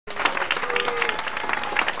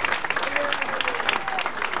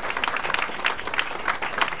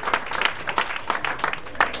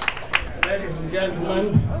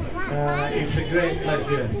great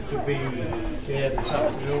pleasure to be here this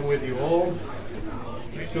afternoon with you all.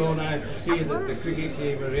 It's so nice to see that the cricket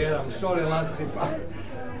team are here. I'm sorry lads if I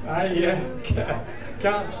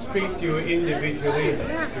can't speak to you individually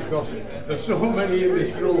because there's so many in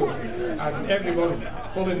this room and everyone's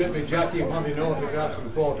pulling at my jacket wanting autographs and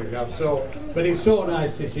photographs. So, but it's so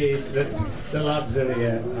nice to see that the lads are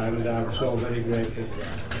here and I'm so very grateful for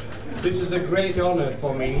that. This is a great honour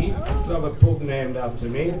for me to have a pub named after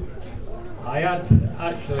me. I had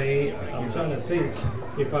actually, I'm trying to think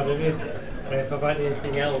if I've had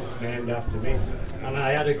anything else named after me, and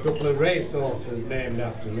I had a couple of racehorses named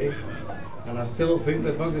after me, and I still think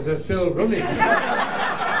the buggers are still running.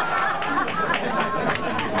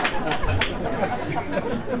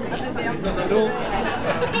 Because I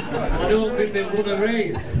don't think they've won a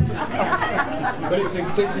race. But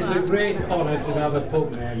this is a great honour to have a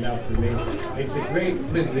pub named after me. It's a great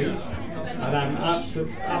privilege, and I'm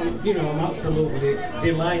absolutely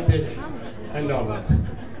delighted and honoured.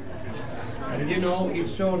 And you know,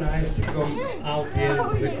 it's so nice to come out here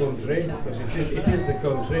to the country, because it is the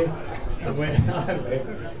country, and where I live.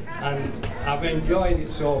 And I've enjoyed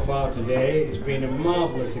it so far today. It's been a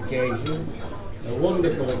marvellous occasion, a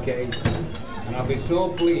wonderful occasion, and I'll be so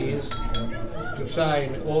pleased to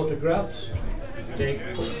sign autographs, take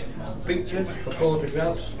pictures for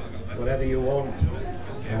photographs, whatever you want.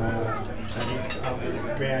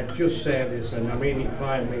 May I just say this, and I mean it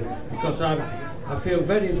finally, because I feel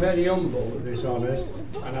very, very humble at this honour,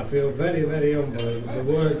 and I feel very, very humble. The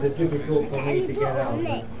words are difficult for me to get out.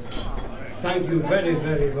 But thank you very,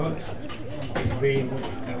 very much. It's been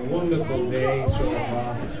a wonderful day so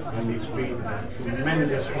far, and it's been a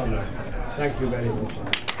tremendous honour. Thank you very much.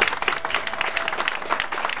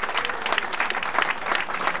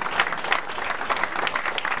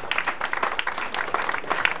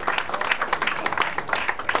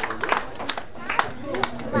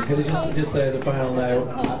 Can I just say as a final note,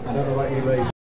 I don't know about you, but